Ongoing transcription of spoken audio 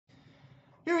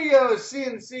Here we go.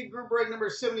 CNC group break number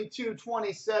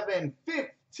 7227,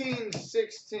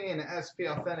 1516 SP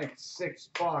Authentic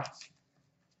 6-box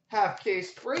half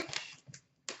case break.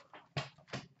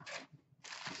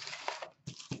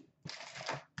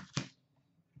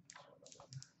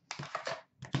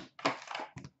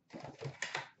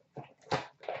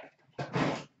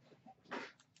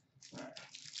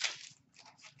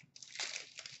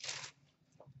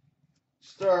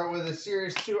 Start with a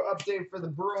Series 2 update for the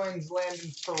Bruins, Landon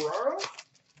Ferraro.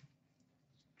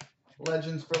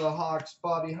 Legends for the Hawks,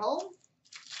 Bobby Hull.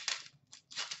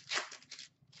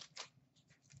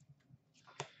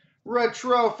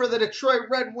 Retro for the Detroit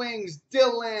Red Wings,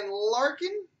 Dylan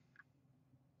Larkin.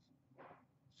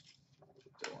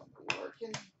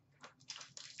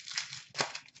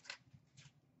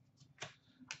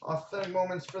 Authentic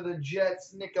moments for the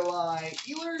Jets, Nikolai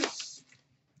Ehlers.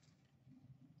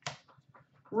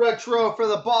 Retro for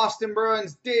the Boston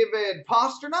Bruins, David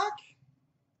Pastrnak.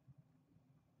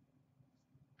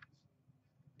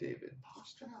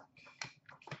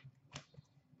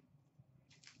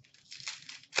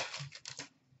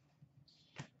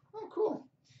 Oh, cool.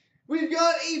 We've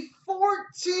got a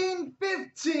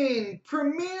 14-15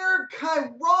 Premier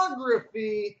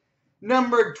Chirography,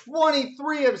 number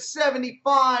 23 of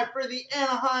 75 for the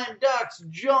Anaheim Ducks,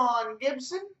 John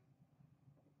Gibson.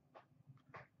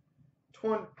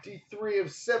 23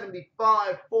 of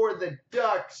 75 for the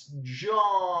Ducks,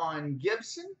 John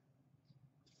Gibson.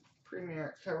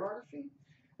 Premier Chirography.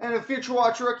 And a Future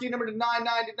Watch rookie, number to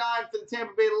 999 for the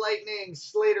Tampa Bay Lightning,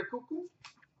 Slater Cuckoo.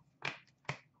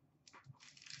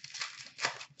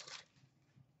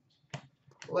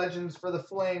 Legends for the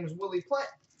Flames, Willie Platt.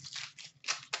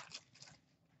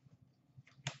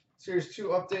 Series 2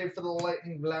 update for the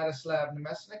Lightning, Vladislav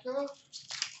Nemesnikov.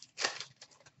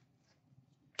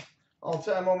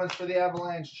 All-time moments for the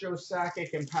Avalanche, Joe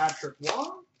Sakic and Patrick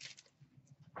Waugh.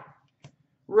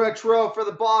 Retro for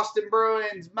the Boston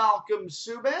Bruins, Malcolm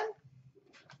Subban.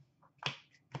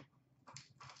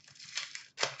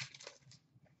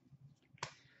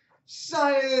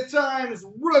 Sign of the Times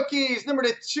rookies, number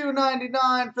to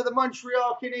 299 for the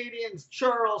Montreal Canadiens,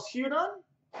 Charles Hudon.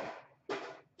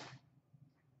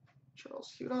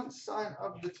 Charles Hudon, sign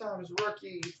of the Times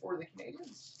rookie for the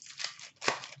Canadiens.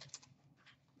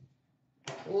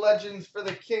 Legends for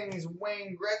the Kings,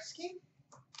 Wayne Gretzky.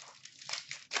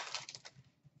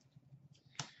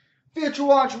 Future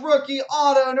Watch rookie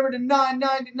auto, number to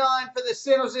 999 for the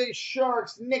San Jose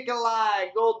Sharks, Nikolai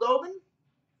Goldobin.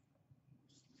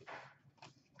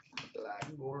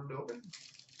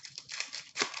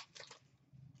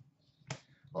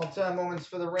 All-time moments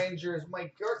for the Rangers,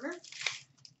 Mike Gartner.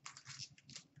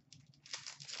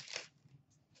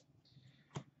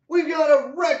 We've got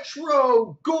a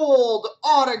retro gold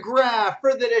autograph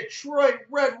for the Detroit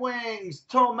Red Wings,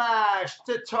 Tomas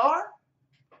Tatar.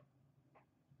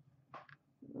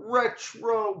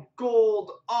 Retro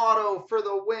gold auto for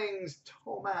the Wings,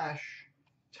 Tomas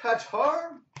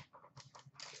Tatar.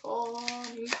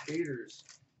 Tommy Peters.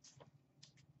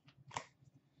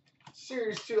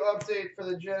 Series 2 update for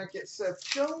the Jackets, Seth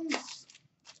Jones.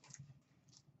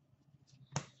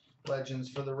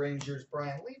 Legends for the Rangers,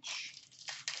 Brian Leetch.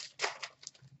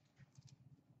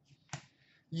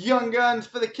 Young Guns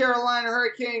for the Carolina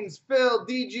Hurricanes, Phil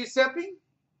DiGiuseppe.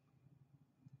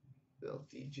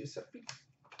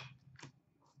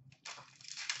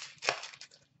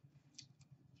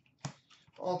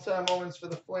 All-time moments for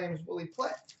the Flames, Willie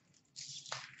Platt.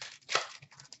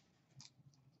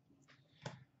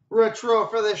 Retro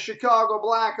for the Chicago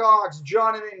Blackhawks,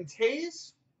 Jonathan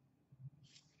Toews.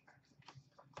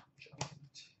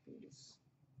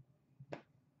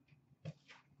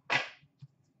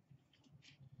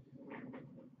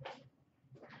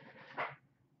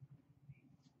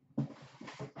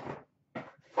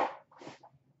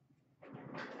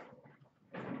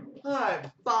 All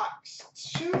right, box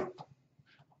 2.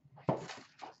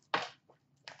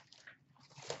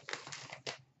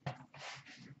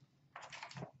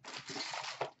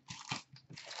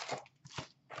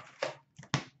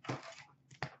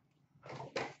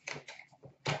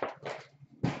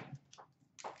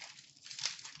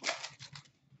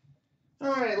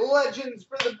 All right, Legends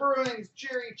for the Bruins,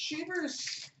 Jerry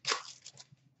Cheevers.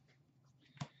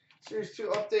 Series 2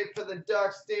 update for the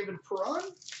Ducks, David Perron.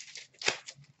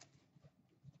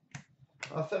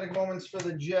 Authentic moments for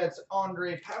the Jets,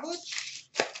 Andre Pavlich.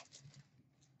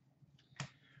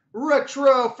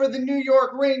 Retro for the New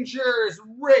York Rangers,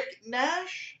 Rick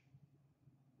Nash.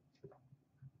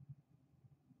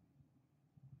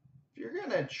 If you're going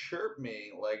to chirp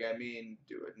me, like, I mean,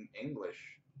 do it in English.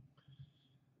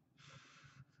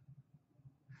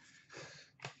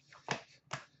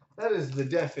 That is the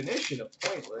definition of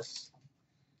pointless.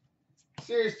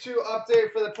 Series 2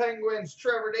 update for the Penguins,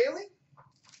 Trevor Daley.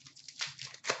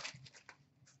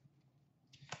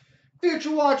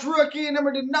 Future Watch rookie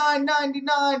number to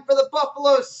 999 for the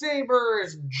Buffalo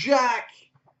Sabres, Jack.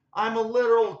 I'm a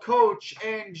literal coach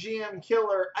and GM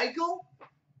killer Eichel.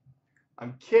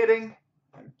 I'm kidding.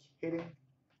 I'm kidding.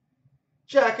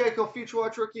 Jack Eichel, Future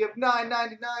Watch rookie of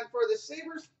 999 for the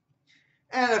Sabres.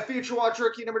 And a Future Watch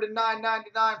rookie number to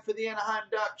 999 for the Anaheim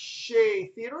Ducks, Shea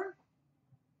Theodore.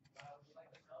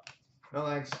 No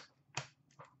thanks.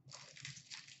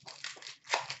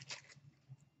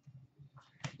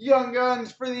 Young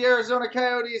Guns for the Arizona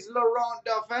Coyotes, Laurent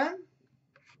Dauphin.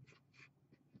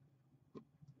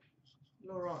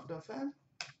 Laurent Dauphin.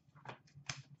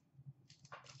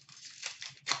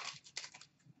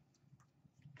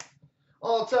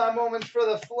 All-time moments for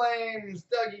the Flames,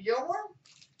 Dougie Gilmour.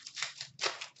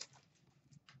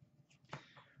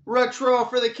 Retro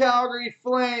for the Calgary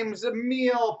Flames,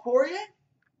 Emile Poirier.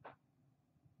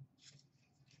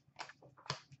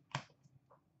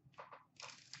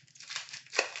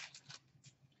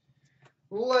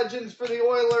 Legends for the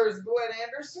Oilers, Glenn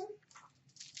Anderson.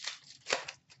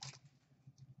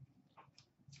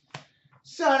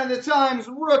 Sign of the Times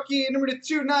rookie, number to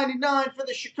 299 for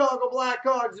the Chicago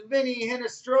Blackhawks, Vinny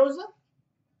Hinostroza.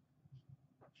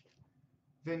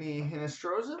 Vinny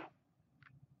Hinostroza.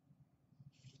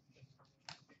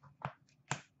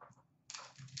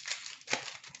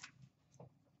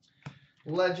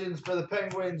 Legends for the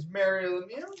Penguins, Mario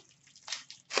Lemieux.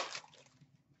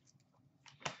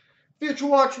 Future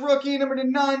Watch rookie, number to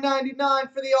 999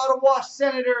 for the Ottawa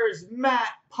Senators, Matt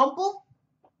Pumple.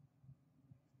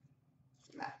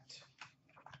 Matt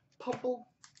Pumple.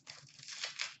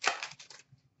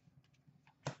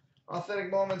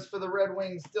 Authentic moments for the Red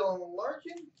Wings, Dylan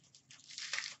Larkin.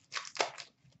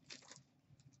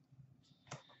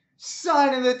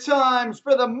 Sign of the Times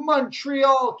for the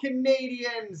Montreal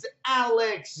Canadiens,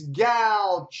 Alex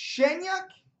Galchenyuk.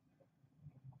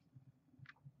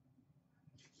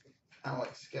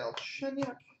 Alex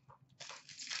Galchenyuk.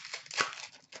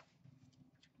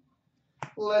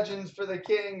 Legends for the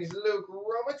Kings, Luc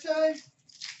Robitaille.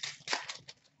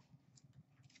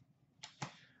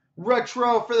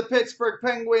 Retro for the Pittsburgh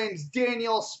Penguins,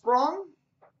 Daniel Sprong.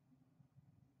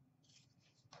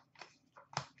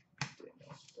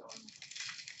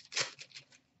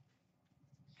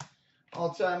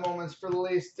 All-time moments for the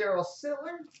Leafs, Daryl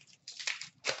Sittler.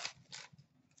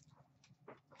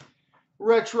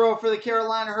 Retro for the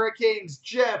Carolina Hurricanes,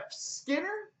 Jeff Skinner.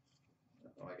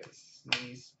 Oh, I gotta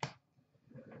sneeze.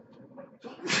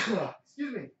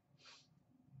 Excuse me.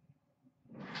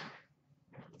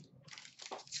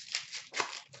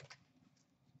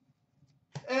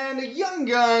 And the Young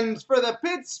Guns for the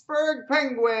Pittsburgh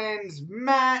Penguins,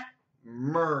 Matt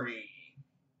Murray.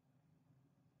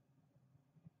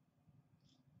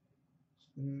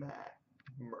 Matt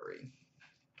Murray.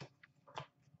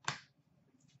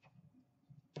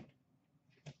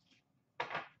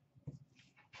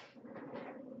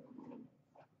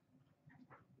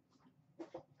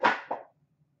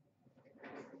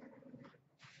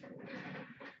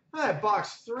 All right,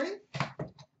 box 3.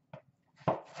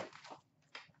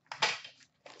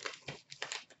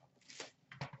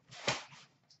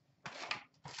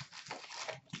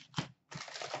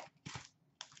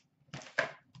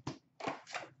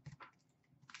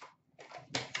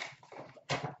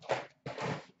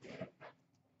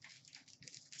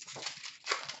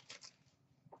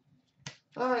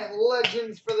 All right,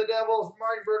 Legends for the Devils,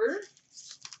 Martin Brodeur.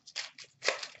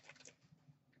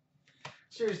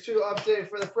 Series 2 update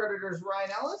for the Predators,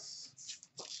 Ryan Ellis.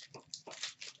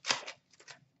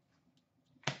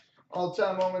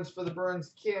 All-time moments for the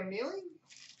Bruins, Cam Neely.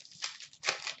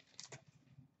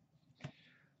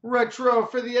 Retro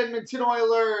for the Edmonton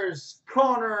Oilers,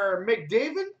 Connor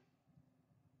McDavid.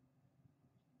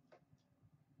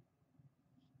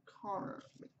 Connor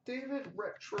McDavid,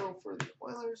 retro for the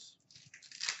Oilers.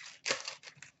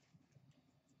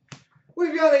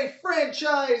 We've got a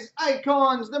franchise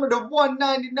icons, number to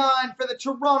 199 for the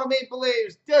Toronto Maple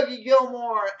Leafs, Dougie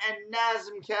Gilmour and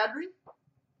Nazem Kadri.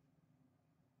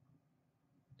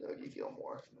 Dougie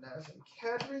Gilmour and Nazem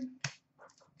Kadri.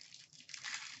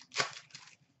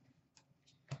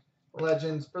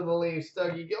 Legends for the Leafs,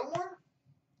 Dougie Gilmour.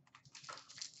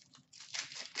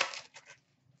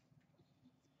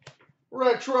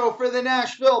 Retro for the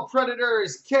Nashville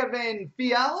Predators, Kevin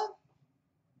Fiala.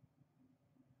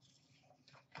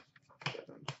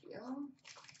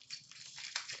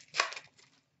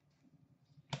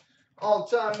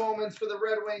 All-time moments for the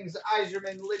Red Wings,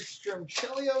 Yzerman, Lidstrom,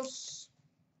 Chelios.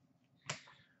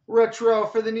 Retro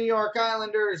for the New York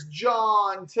Islanders,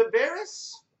 John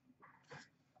Tavares.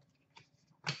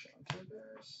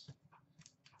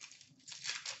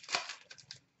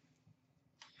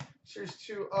 Series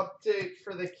 2 update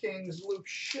for the Kings, Luke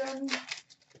Shen.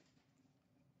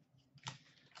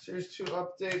 Series 2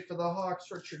 update for the Hawks,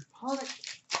 Richard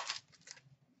Panik.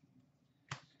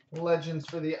 Legends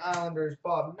for the Islanders,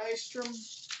 Bob Nystrom.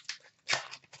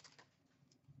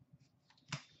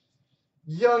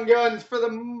 Young Guns for the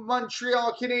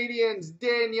Montreal Canadiens,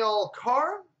 Daniel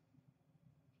Carr.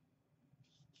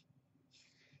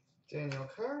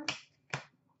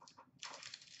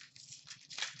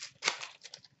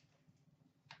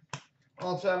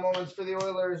 All-time moments for the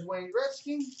Oilers, Wayne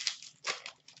Gretzky.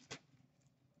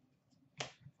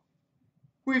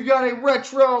 We've got a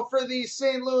retro for the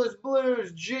St. Louis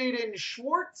Blues, Jaden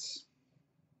Schwartz.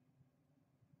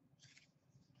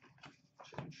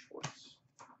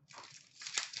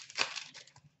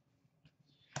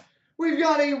 We've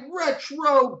got a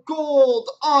retro gold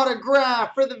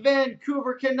autograph for the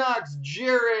Vancouver Canucks,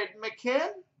 Jared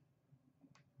McCann.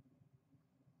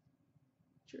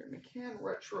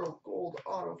 Retro gold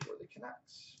auto for the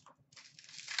Canucks.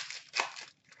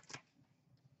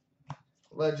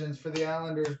 Legends for the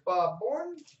Islanders, Bob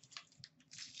Bourne.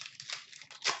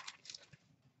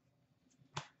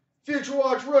 Future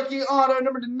Watch rookie auto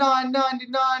number to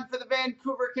 999 for the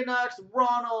Vancouver Canucks,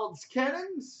 Ronald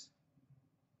Cannons.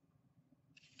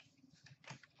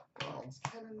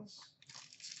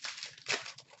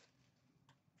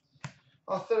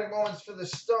 Authentic moments for the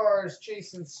Stars,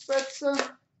 Jason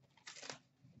Spezza.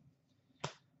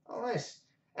 Oh, nice.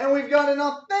 And we've got an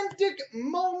authentic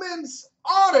moments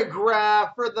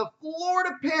autograph for the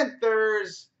Florida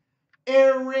Panthers,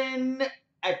 Aaron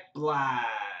Ekblad.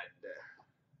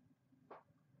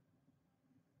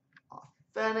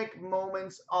 Authentic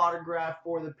moments autograph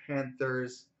for the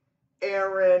Panthers,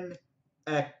 Aaron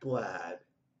Ekblad.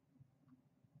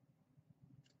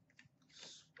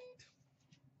 Sweet.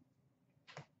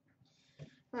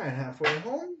 All right, halfway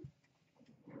home.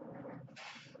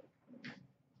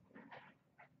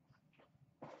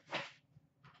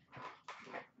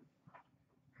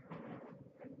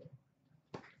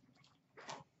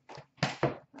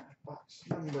 Box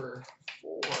number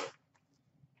 4.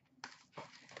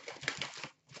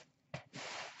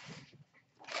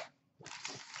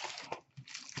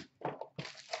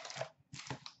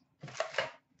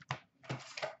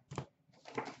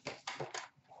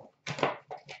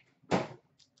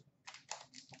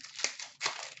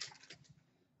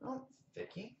 Oh,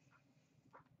 thicky.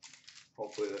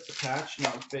 Hopefully that's a patch,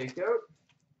 not a fake out.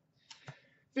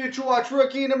 Future Watch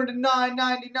rookie number to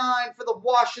 999 for the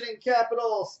Washington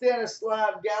Capitals,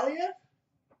 Stanislav Galiev.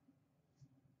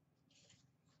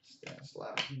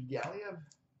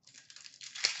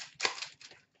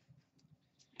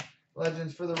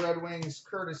 Legends for the Red Wings,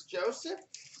 Curtis Joseph.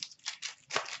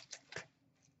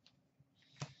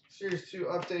 Series 2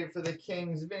 update for the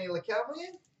Kings, Vinny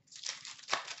LeCavalier.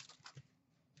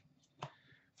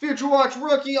 Future Watch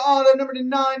rookie auto number to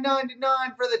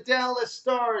 999 for the Dallas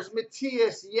Stars,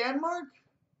 Matthias Janmark.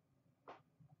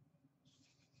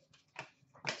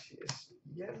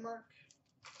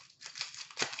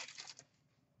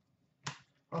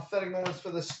 Authentic moments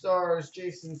for the Stars,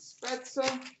 Jason Spezza.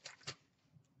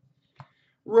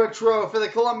 Retro for the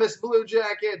Columbus Blue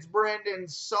Jackets, Brandon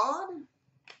Saad.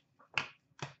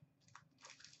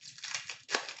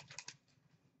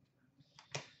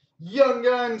 Young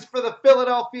Guns for the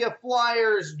Philadelphia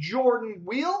Flyers, Jordan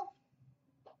Wheel.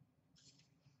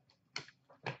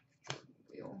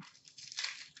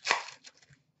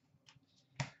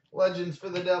 Legends for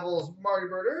the Devils, Marty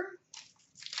Brodeur.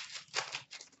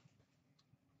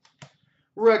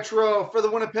 Retro for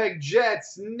the Winnipeg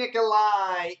Jets,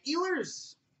 Nikolai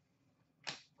Ehlers.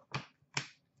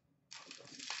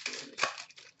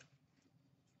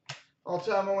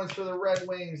 All-time moments for the Red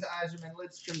Wings, Yzerman,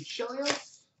 Lidstrom,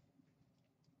 Chelios.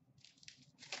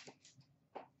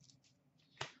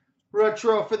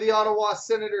 Retro for the Ottawa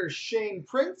Senators, Shane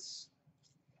Prince.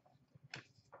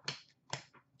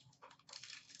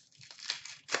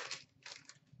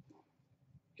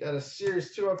 Got a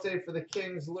Series 2 update for the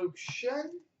Kings, Luke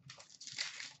Shen.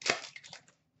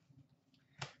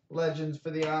 Legends for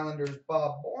the Islanders,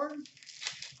 Bob Bourne.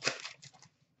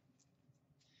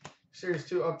 Series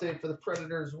 2 update for the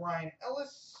Predators, Ryan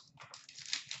Ellis.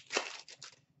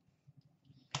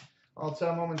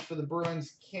 All-time moments for the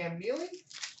Bruins, Cam Neely.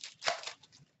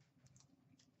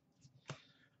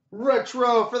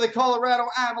 Retro for the Colorado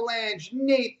Avalanche,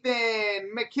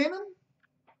 Nathan McKinnon.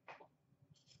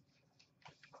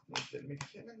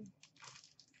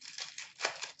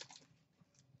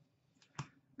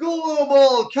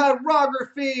 Global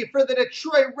chirography for the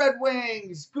Detroit Red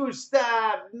Wings,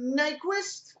 Gustav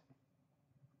Nyquist.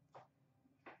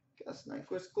 Gus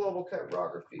Nyquist, global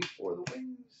chirography for the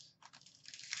Wings.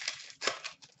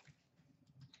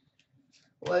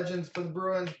 Legends for the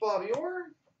Bruins, Bobby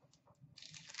Orr.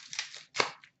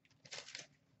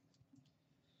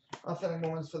 Authentic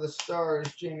Moments for the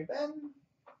Stars, Jamie Benn.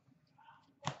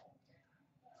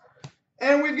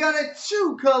 And we've got a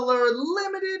 2-color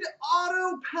limited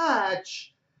auto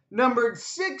patch, numbered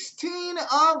 16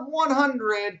 of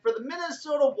 100 for the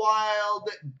Minnesota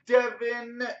Wild,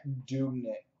 Devin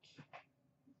Dubnyk.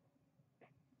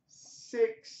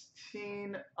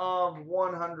 16 of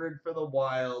 100 for the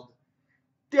Wild,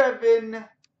 Devin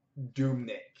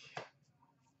Dubnyk.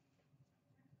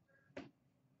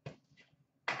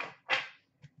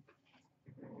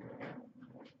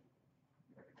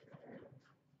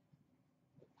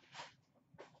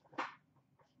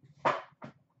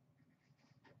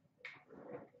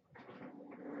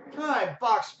 All right,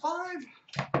 box 5.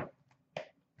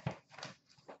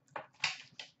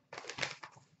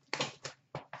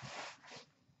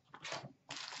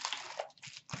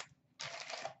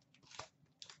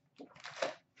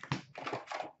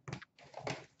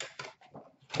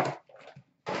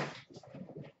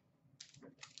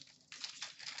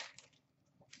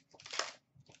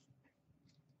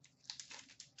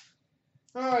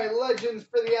 All right, Legends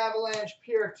for the Avalanche,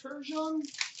 Pierre Turgeon.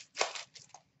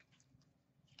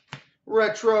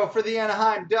 Retro for the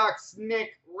Anaheim Ducks,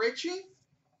 Nick Ritchie.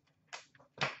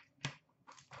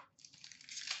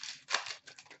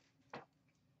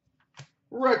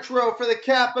 Retro for the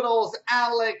Capitals,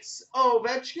 Alex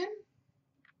Ovechkin.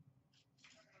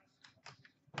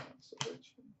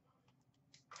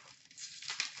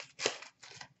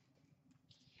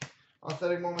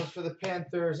 Authentic Moments for the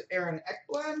Panthers, Aaron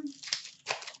Ekblad.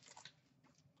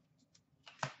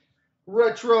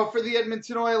 Retro for the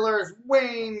Edmonton Oilers,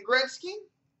 Wayne Gretzky.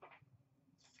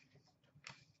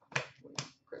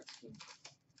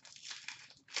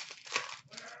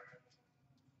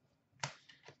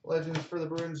 Legends for the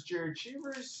Bruins, Jared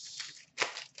Cheevers.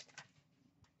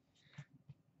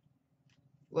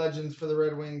 Legends for the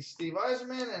Red Wings, Steve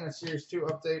Yzerman. And a Series 2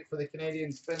 update for the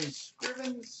Canadiens, Ben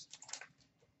Scrivens.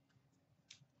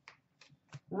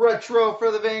 Retro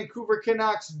for the Vancouver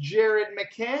Canucks, Jared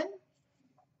McCann.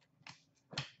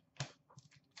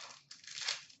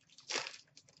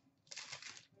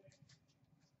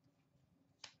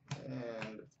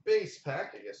 And base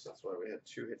pack, I guess that's why we had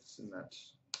 2 hits in that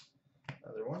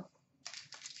other one.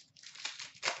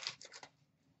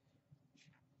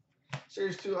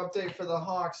 Series 2 update for the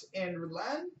Hawks, Andrew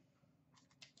Ladd.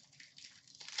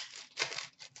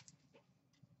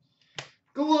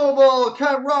 Global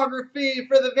chirography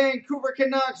for the Vancouver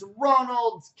Canucks,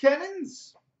 Ronald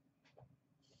Kennens.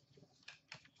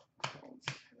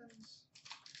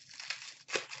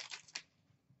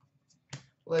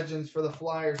 Legends for the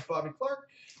Flyers, Bobby Clark.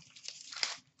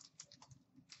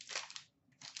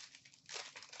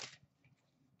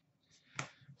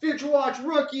 Future Watch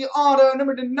rookie auto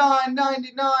number to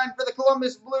 999 for the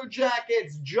Columbus Blue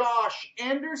Jackets, Josh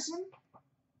Anderson.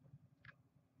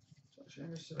 Josh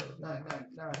Anderson out of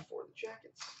 999 for the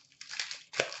Jackets.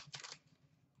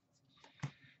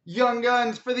 Young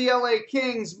Guns for the LA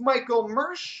Kings, Michael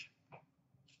Mersch.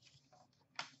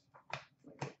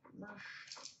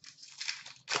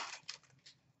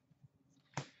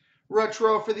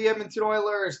 Retro for the Edmonton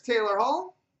Oilers, Taylor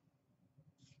Hall.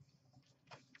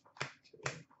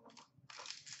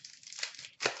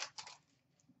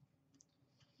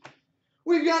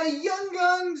 We've got a Young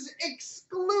Guns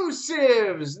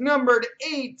exclusives, numbered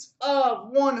 8 of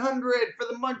 100 for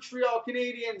the Montreal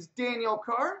Canadiens, Daniel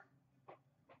Carr.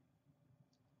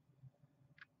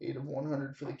 8 of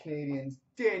 100 for the Canadiens,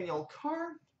 Daniel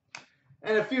Carr.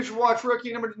 And a Future Watch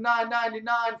rookie number to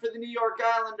 999 for the New York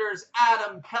Islanders,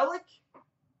 Adam Pelech.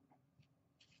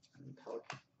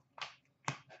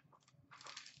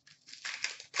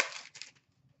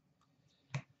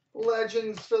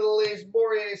 Legends for the Leafs,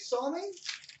 Borje Salmi.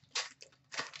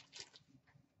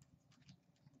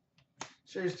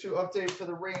 Series 2 update for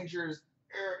the Rangers,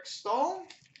 Eric Stahl.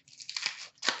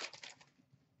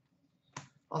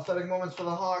 Authentic Moments for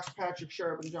the Hawks, Patrick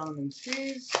Sharp and Jonathan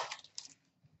Tees.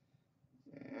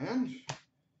 And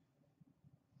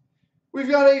we've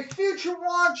got a Future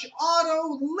Watch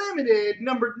Auto Limited,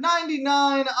 numbered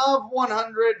 99 of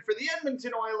 100 for the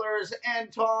Edmonton Oilers,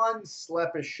 Anton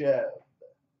Slepyshev.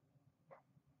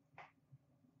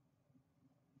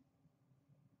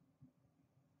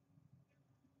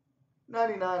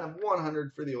 99 of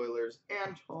 100 for the Oilers,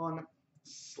 Anton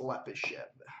Slepyshev.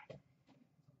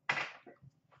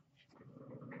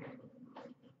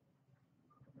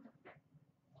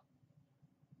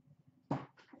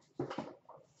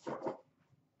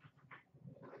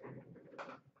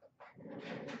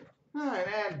 Alright,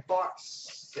 and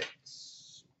box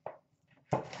 6.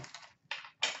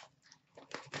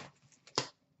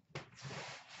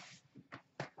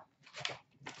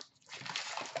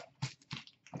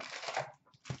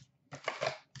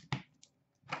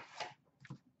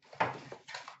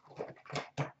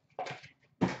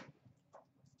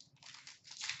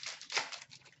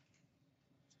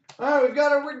 Alright, we've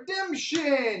got a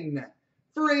redemption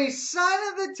for a Sign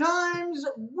of the Times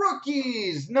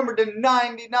rookies, number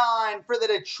 /99 for the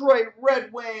Detroit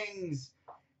Red Wings,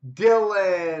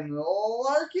 Dylan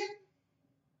Larkin.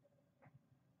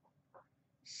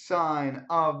 Sign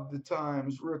of the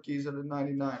Times rookies of the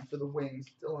 /99 for the Wings,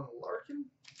 Dylan Larkin.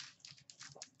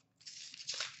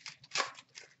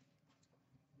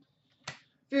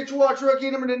 Future Watch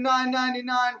rookie number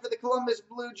 /999 for the Columbus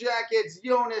Blue Jackets,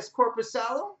 Jonas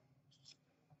Korpisalo.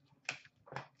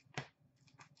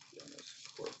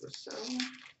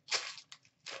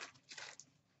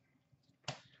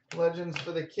 Legends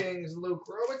for the Kings, Luke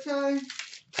Robitaille.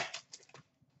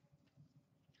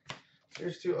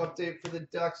 Here's to update for the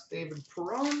Ducks, David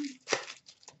Perron.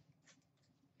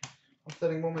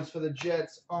 Updating moments for the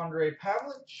Jets, Andre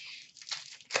Pavlich.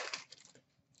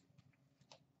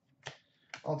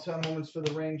 All-time moments for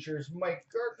the Rangers, Mike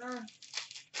Gardner.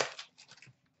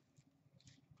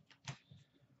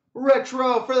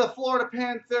 Retro for the Florida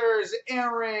Panthers,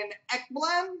 Aaron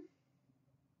Ekblom.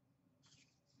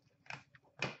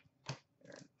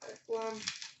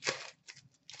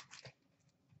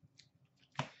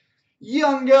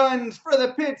 Young Guns for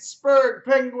the Pittsburgh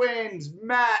Penguins,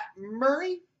 Matt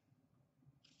Murray.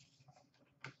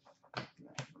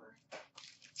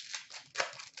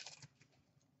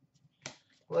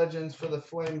 Legends for the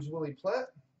Flames, Willie Plett.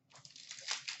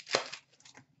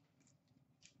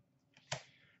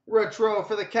 Retro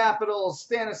for the Capitals,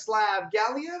 Stanislav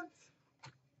Galiev.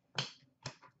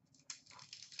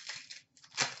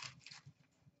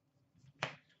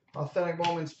 Authentic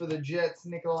moments for the Jets,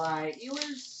 Nikolai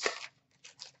Ehlers.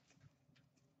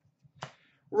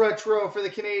 Retro for the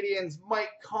Canadians,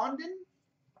 Mike Condon.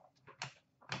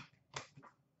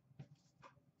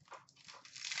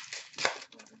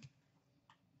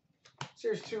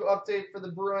 Series 2 update for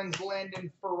the Bruins, Landon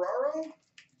Ferraro.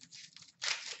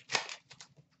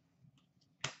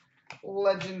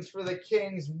 Legends for the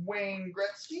Kings, Wayne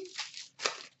Gretzky.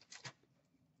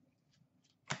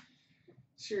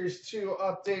 Series 2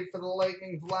 update for the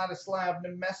Lightning, Vladislav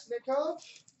Nemesnikov.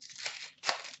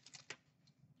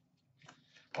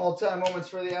 All-time moments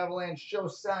for the Avalanche, Joe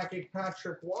Sakic,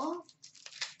 Patrick Waugh.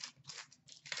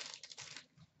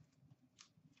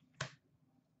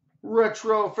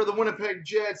 Retro for the Winnipeg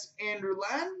Jets, Andrew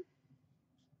Ladd.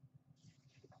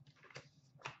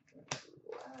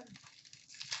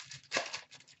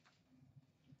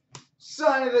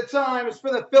 Sign of the Times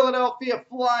for the Philadelphia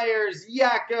Flyers,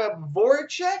 Jakub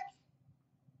Voracek.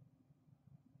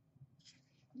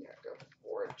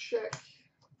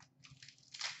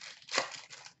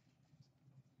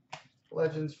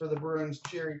 Legends for the Bruins,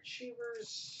 Jerry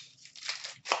Cheevers.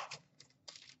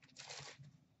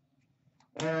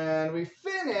 And we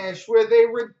finish with a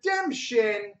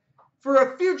redemption for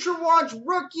a Future Watch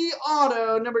rookie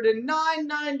auto, number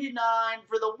 /999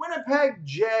 for the Winnipeg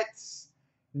Jets,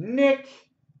 Nick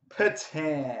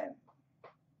Patan.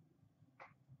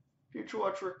 Future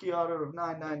Watch rookie auto of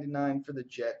 /999 for the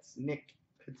Jets, Nick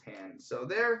Patan. So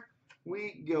there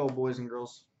we go, boys and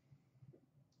girls.